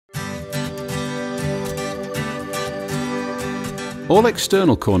All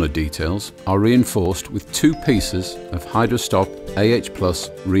external corner details are reinforced with 2 pieces of Hydrostop AH+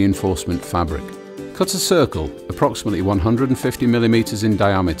 reinforcement fabric. Cut a circle approximately 150 mm in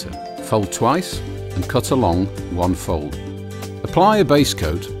diameter, fold twice and cut along 1 fold. Apply a base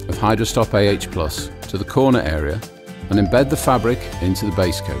coat of Hydrostop AH+ to the corner area and embed the fabric into the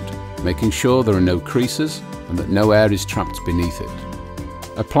base coat, making sure there are no creases and that no air is trapped beneath it.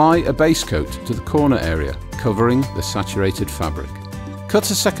 Apply a base coat to the corner area, covering the saturated fabric. Cut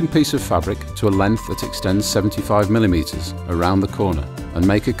a second piece of fabric to a length that extends 75 mm around the corner and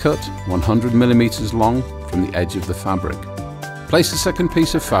make a cut 100 mm long from the edge of the fabric. Place the second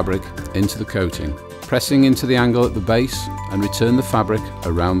piece of fabric into the coating, pressing into the angle at the base and return the fabric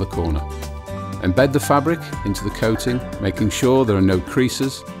around the corner. Embed the fabric into the coating, making sure there are no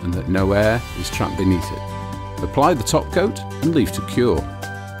creases and that no air is trapped beneath it. Apply the top coat and leave to cure.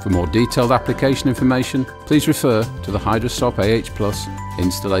 For more detailed application information, please refer to the Hydrostop AH+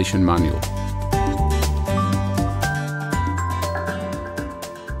 installation manual.